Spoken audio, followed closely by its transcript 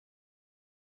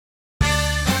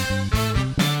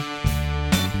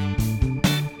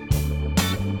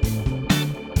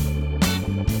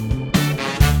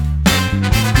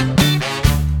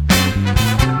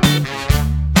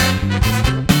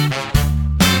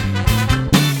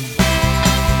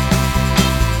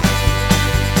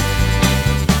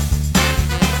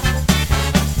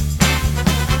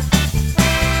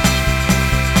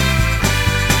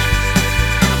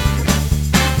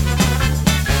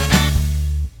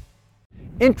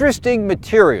Interesting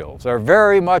materials are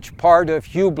very much part of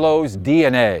Hublot's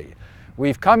DNA.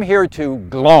 We've come here to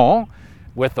Gland,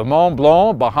 with the Mont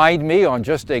Blanc behind me on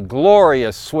just a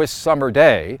glorious Swiss summer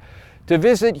day, to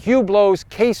visit Hublot's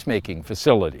case-making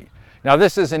facility. Now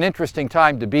this is an interesting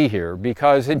time to be here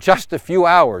because in just a few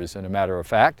hours, in a matter of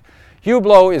fact,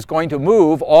 Hublot is going to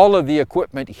move all of the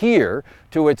equipment here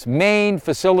to its main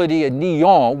facility in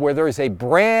Nyon, where there is a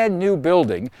brand new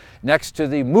building next to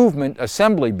the movement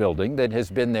assembly building that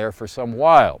has been there for some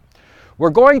while.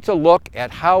 We're going to look at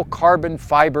how carbon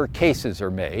fiber cases are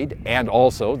made and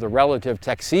also the relative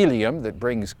texalium that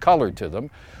brings color to them.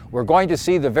 We're going to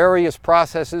see the various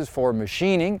processes for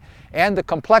machining and the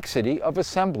complexity of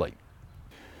assembly.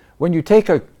 When you take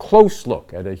a close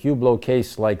look at a Hublot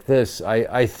case like this,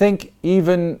 I think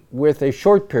even with a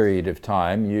short period of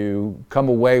time, you come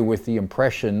away with the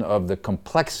impression of the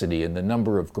complexity and the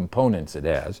number of components it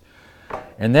has.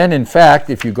 And then, in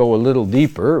fact, if you go a little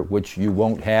deeper, which you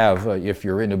won't have if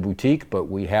you're in a boutique, but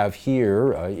we have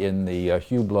here in the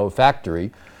Hublot factory,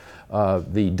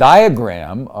 the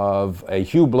diagram of a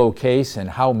Hublot case and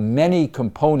how many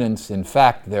components, in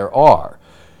fact, there are,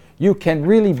 you can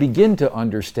really begin to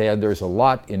understand there's a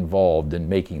lot involved in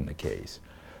making the case.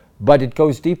 But it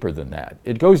goes deeper than that.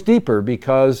 It goes deeper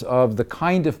because of the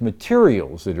kind of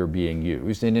materials that are being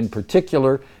used, and in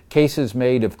particular, cases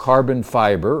made of carbon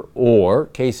fiber or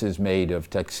cases made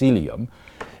of texalium.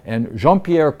 And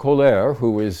Jean-Pierre Colère,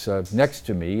 who is next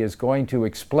to me, is going to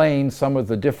explain some of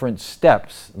the different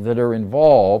steps that are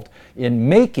involved in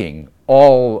making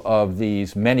all of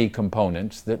these many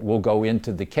components that will go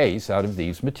into the case out of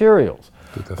these materials.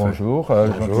 Tout à fait. Bonjour,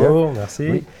 Bonjour, merci.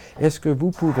 Oui. Est-ce que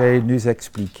vous pouvez nous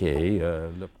expliquer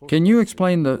Can you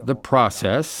explain the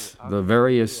process, the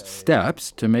various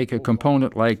steps to make a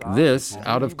component like this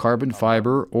out of carbon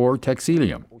fiber or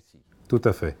texalium? Tout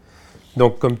à fait.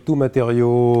 Donc, comme tout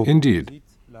matériau... Indeed.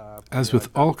 As with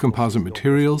all composite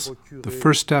materials, the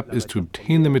first step is to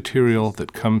obtain the material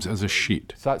that comes as a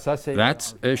sheet.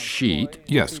 That's a sheet.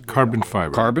 Yes, carbon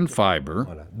fiber. Carbon fiber.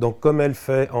 Voilà. Donc, comme elle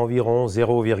fait environ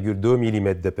 0,2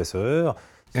 mm d'épaisseur,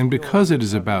 And because it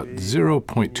is about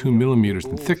 0.2 millimeters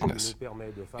in thickness,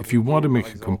 if you want to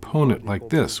make a component like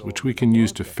this, which we can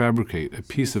use to fabricate a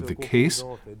piece of the case,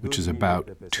 which is about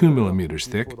 2 millimeters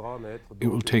thick, it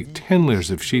will take 10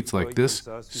 layers of sheets like this,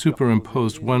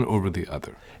 superimposed one over the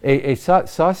other.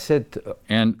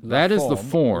 And that is the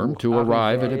form to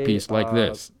arrive at a piece like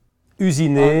this.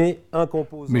 usiné, un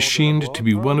composant... Machined to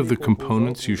be one of the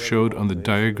components you showed on the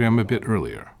diagram a bit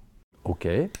earlier.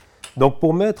 Okay. Donc,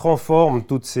 pour mettre en forme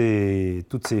toutes ces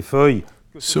feuilles...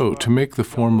 So, to make the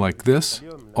form like this,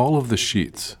 all of the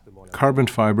sheets, carbon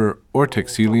fiber or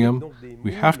texalium,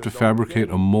 we have to fabricate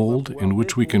a mold in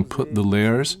which we can put the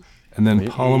layers and then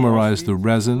polymerize the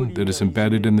resin that is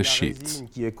embedded in the sheets.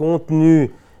 Qui est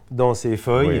contenu dans ces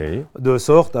feuilles, de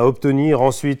sorte à obtenir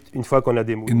ensuite, une fois qu'on a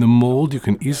démoulé... In the mold, you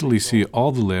can easily see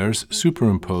all the layers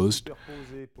superimposed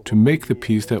to make the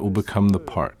piece that will become the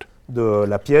part. de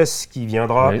la pièce qui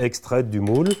viendra extraite du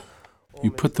moule. You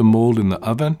put the mold in the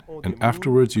oven, and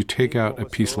afterwards you take out a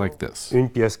piece like this. Une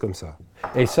pièce comme ça.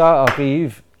 Et ça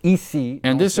arrive ici.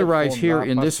 And this arrives here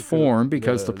in this form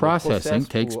because the processing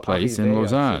takes place in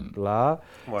Lausanne.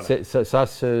 Ça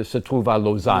se trouve à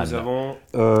Lausanne. Nous avons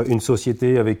une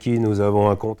société avec qui nous avons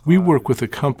un contrat. We work with a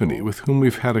company with whom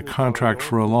we've had a contract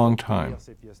for a long time.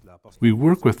 We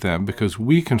work with them because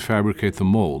we can fabricate the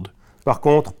mold. Par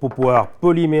contre, pour pouvoir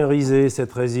polymériser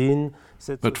cette résine,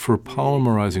 but for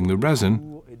polymerizing the resin,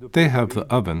 they have the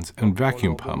ovens and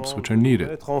vacuum pumps which are needed.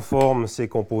 Mettre en forme ces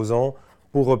composants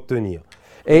pour obtenir.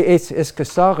 Est-ce que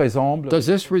ça ressemble? Does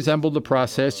this resemble the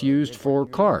process used for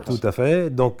cars? Tout à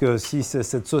fait. Donc, si c'est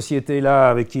cette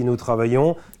société-là avec qui nous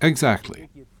travaillons... Exactly.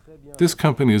 This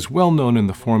company is well known in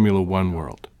the Formula One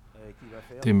world.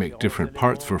 They make different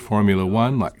parts for Formula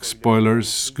One, like spoilers,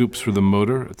 scoops for the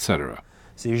motor, etc.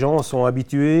 Ces gens sont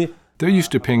habitués. They're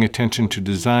used to paying attention to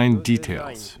design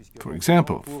details. For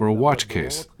example, for a watch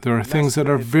case, there are things that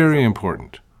are very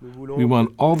important. We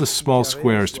want all the small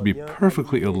squares to be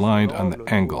perfectly aligned on the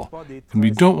angle, and we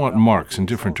don't want marks in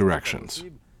different directions.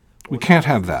 We can't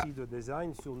have that.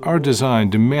 Our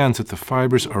design demands that the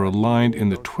fibers are aligned in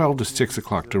the 12 to 6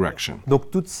 o'clock direction.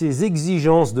 Donc toutes ces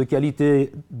exigences de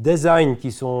qualité design qui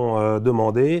sont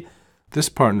demandées. This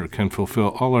partner can fulfill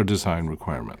all our design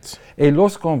requirements. Et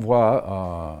lorsqu'on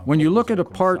voit, when you look at a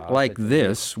part like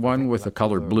this, one with a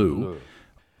color blue,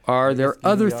 are there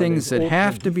other things that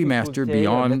have to be mastered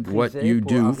beyond what you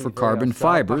do for carbon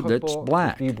fiber that's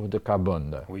black? Fibre de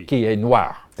carbone, qui est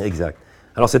noire. Exact.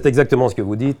 Alors c'est exactement ce que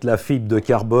vous dites, la fibre de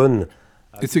carbone.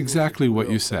 It's exactly what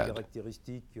you said.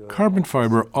 Carbon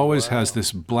fiber always has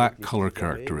this black color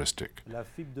characteristic,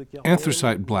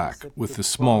 anthracite black with the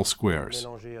small squares.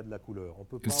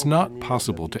 It's not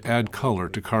possible to add color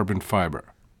to carbon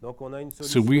fiber.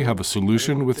 So we have a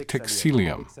solution with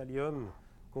Texalium.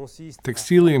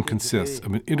 Texalium consists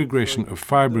of an integration of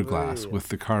fiberglass with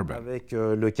the carbon. Avec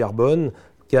le carbone,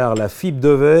 car la fibre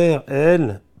de verre,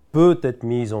 elle, peut être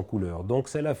mise en couleur. Donc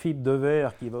c'est la fibre de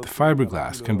verre qui va. The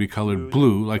fiberglass can be colored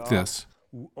blue like this,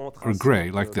 or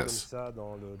gray like this.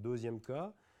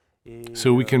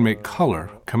 So we can make color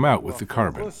come out with the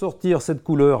carbon. Sortir cette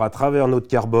couleur à travers notre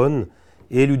carbone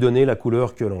et lui donner la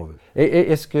couleur que l'on veut.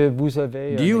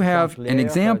 Do you have an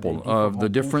example of the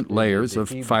different layers of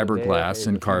fiberglass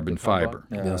and carbon fiber?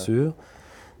 Bien sûr.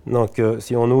 Donc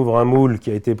si on ouvre un moule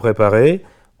qui a été préparé,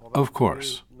 Of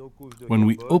course. When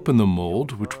we open the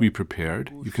mold, which we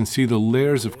prepared, you can see the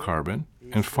layers of carbon,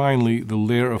 and finally the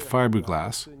layer of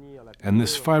fiberglass, and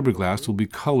this fiberglass will be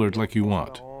colored like you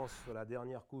want,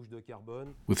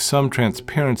 with some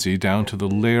transparency down to the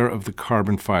layer of the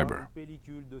carbon fiber.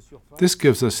 This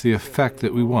gives us the effect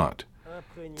that we want.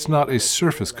 It's not a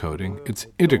surface coating, it's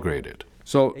integrated.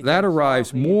 So that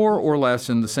arrives more or less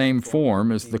in the same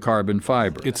form as the carbon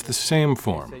fiber. It's the same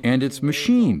form. And it's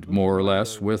machined more or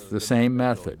less with the same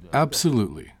method.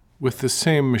 Absolutely, with the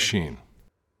same machine.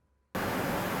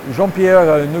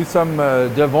 Jean-Pierre, nous sommes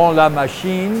devant la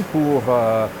machine pour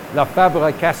la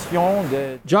fabrication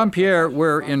de... Jean-Pierre,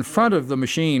 we're in front of the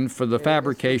machine for the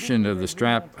fabrication of the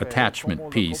strap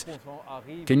attachment piece.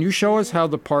 Can you show us how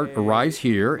the part arrives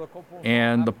here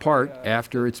and the part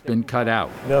after it's been cut out?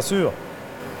 Bien sûr.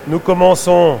 Nous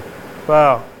commençons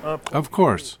par Of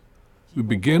course. We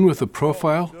begin with a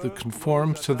profile that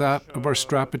conforms to that of our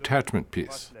strap attachment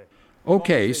piece.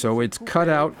 Okay, so it's cut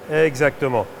out.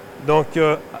 Exactement. Donc,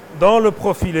 dans le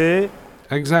profilé,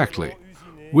 Exactly.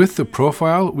 With the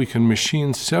profile, we can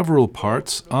machine several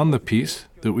parts on the piece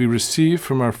that we receive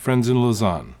from our friends in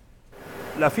Lausanne.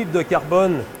 la fibre de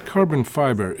carbone, Carbon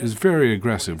fiber is very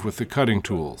aggressive with the cutting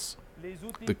tools.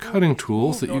 The cutting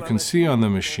tools that you can see on the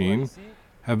machine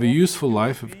have a useful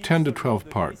life of 10 to 12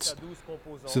 parts,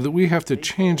 so that we have to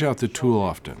change out the tool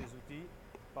often.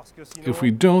 If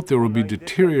we don't, there will be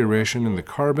deterioration in the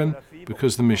carbon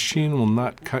because the machine will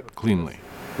not cut cleanly.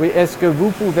 Oui, est-ce que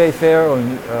vous pouvez faire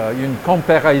une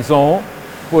comparaison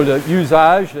pour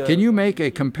l'usage? Can you make a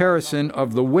comparison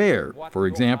of the wear, for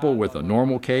example, with a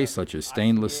normal case such as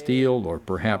stainless steel or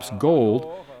perhaps gold,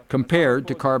 compared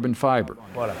to carbon fiber?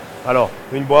 voilà. Alors,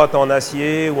 une boîte en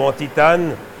acier ou en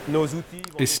titane, nos outils...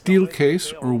 A steel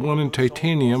case or one in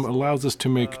titanium allows us to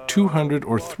make 200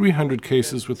 or 300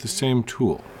 cases with the same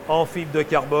tool. En fibre de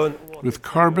carbone. With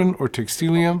carbon or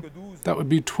Texalium, that would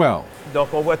be 12.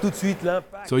 Donc on voit tout de suite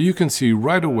l'impact. So you can see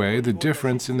right away the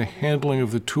difference in the handling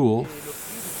of the tool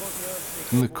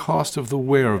and the cost of the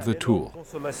wear of the tool.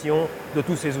 Consommation de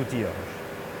tous ces outillages.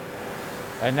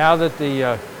 And now that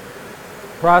the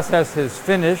process is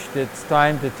finished, it's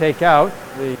time to take out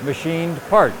the machined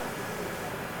part.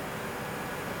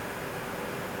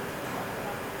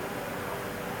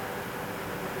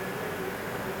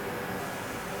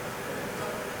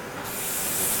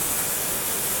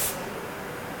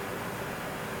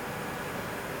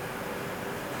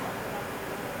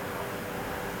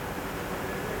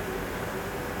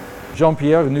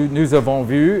 Jean-Pierre, nous avons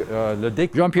vu le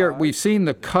découpage. Jean-Pierre, we've seen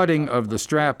the cutting of the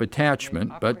strap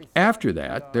attachment, but after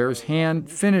that, there's hand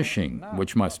finishing,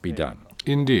 which must be done.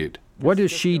 Indeed. What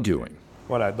is she doing?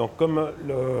 Voilà, donc comme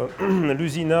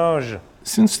l'usinage...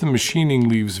 Since the machining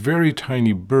leaves very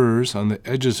tiny burrs on the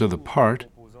edges of the part,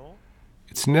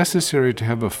 it's necessary to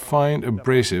have a fine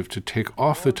abrasive to take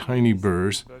off the tiny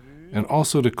burrs and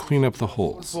also to clean up the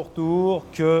holes. Pour tour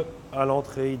que à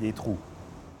l'entrée des trous.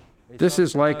 This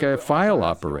is like a file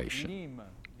operation.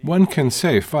 One can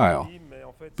say file,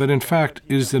 but in fact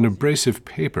it is an abrasive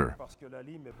paper,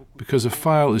 because a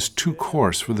file is too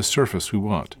coarse for the surface we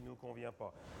want.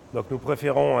 Donc nous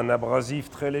préférons un abrasif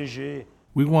très léger.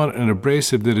 We want an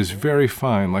abrasive that is very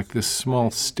fine, like this small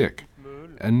stick,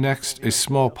 and next a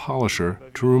small polisher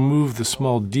to remove the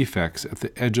small defects at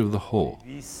the edge of the hole.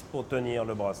 Pour tenir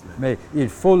le bracelet. Mais il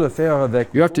faut le faire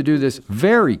avec. You have to do this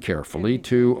very carefully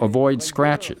to avoid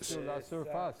scratches.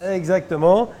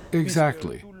 Exactement.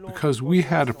 Exactly, because we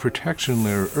had a protection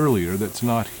layer earlier that's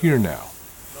not here now.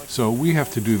 So we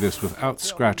have to do this without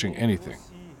scratching anything.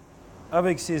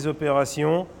 Avec ces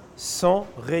opérations, sans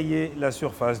rayer la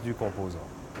surface du composant.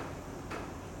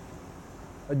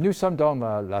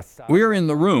 We're in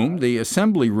the room, the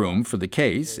assembly room for the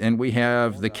case, and we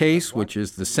have the case which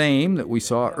is the same that we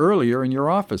saw earlier in your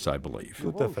office, I believe.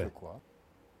 Tout à fait.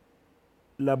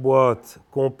 La boîte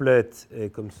complète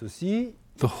est comme ceci.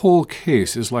 The whole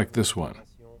case is like this one.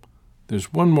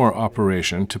 There's one more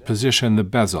operation to position the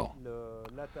bezel.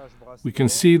 We can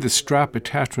see the strap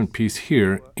attachment piece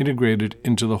here integrated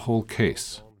into the whole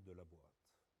case.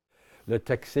 The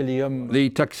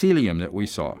Texalium that we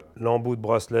saw. L'embout de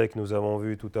bracelet que nous avons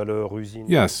vu tout à l'heure, usiné.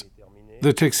 Yes,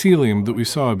 the Texalium that we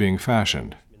saw being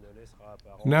fashioned.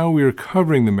 Now we are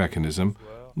covering the mechanism,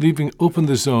 leaving open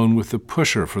the zone with the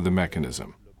pusher for the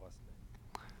mechanism.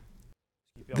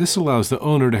 This allows the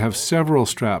owner to have several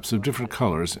straps of different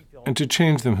colors and to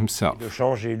change them himself. De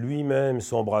changer lui-même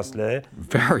son bracelet.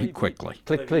 Very quickly.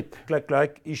 Click, click. Clac,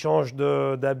 clac. Il change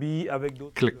d'habit avec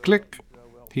d'autres. Click, click.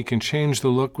 He can change the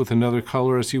look with another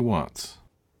color as he wants.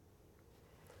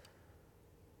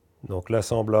 Donc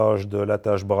l'assemblage de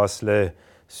l'attache bracelet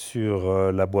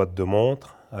sur la boîte de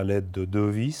montre à l'aide de 2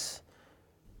 vis.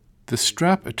 The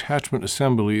strap attachment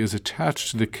assembly is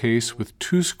attached to the case with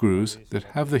 2 screws that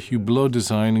have the Hublot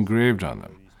design engraved on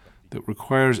them, that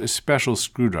requires a special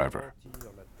screwdriver.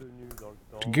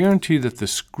 To guarantee that the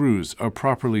screws are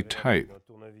properly tight,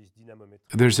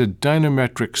 there's a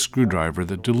dynametric screwdriver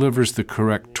that delivers the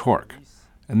correct torque,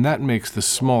 and that makes the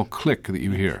small click that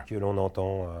you hear. Que l'on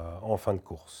entend en fin de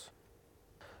course.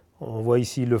 On voit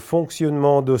ici le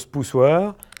fonctionnement de ce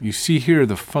poussoir. You see here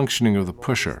the functioning of the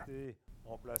pusher.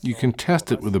 You can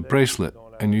test it with a bracelet,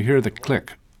 and you hear the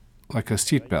click, like a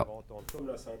seatbelt.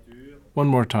 One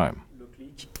more time.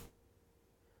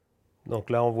 Donc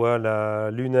là, on voit la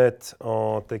lunette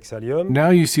en Texalium.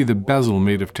 Now you see the bezel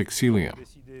made of Texalium.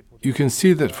 You can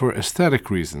see that for aesthetic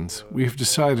reasons, we have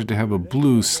decided to have a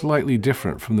blue slightly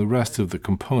different from the rest of the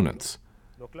components.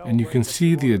 And you can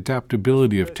see the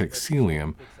adaptability of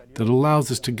Texalium that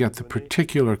allows us to get the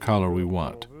particular color we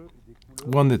want,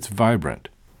 one that's vibrant.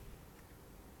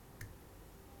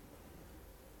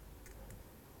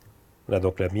 Là,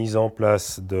 donc la mise en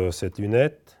place de cette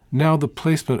lunette. Now the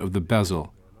placement of the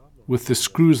bezel, with the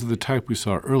screws of the type we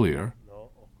saw earlier,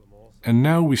 and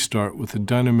now we start with a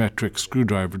dynametric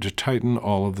screwdriver to tighten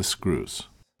all of the screws.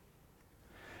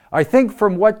 I think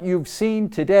from what you've seen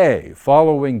today,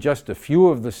 following just a few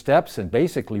of the steps and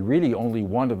basically really only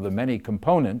one of the many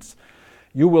components,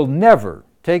 you will never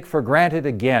take for granted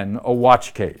again a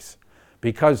watch case,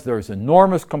 because there's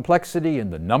enormous complexity in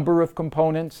the number of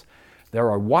components. There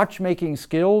are watchmaking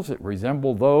skills that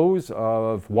resemble those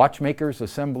of watchmakers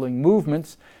assembling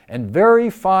movements, and very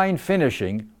fine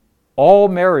finishing, all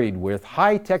married with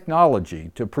high technology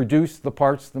to produce the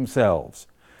parts themselves.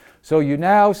 So you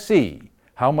now see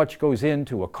how much goes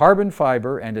into a carbon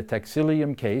fiber and a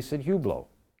Texalium case at Hublot.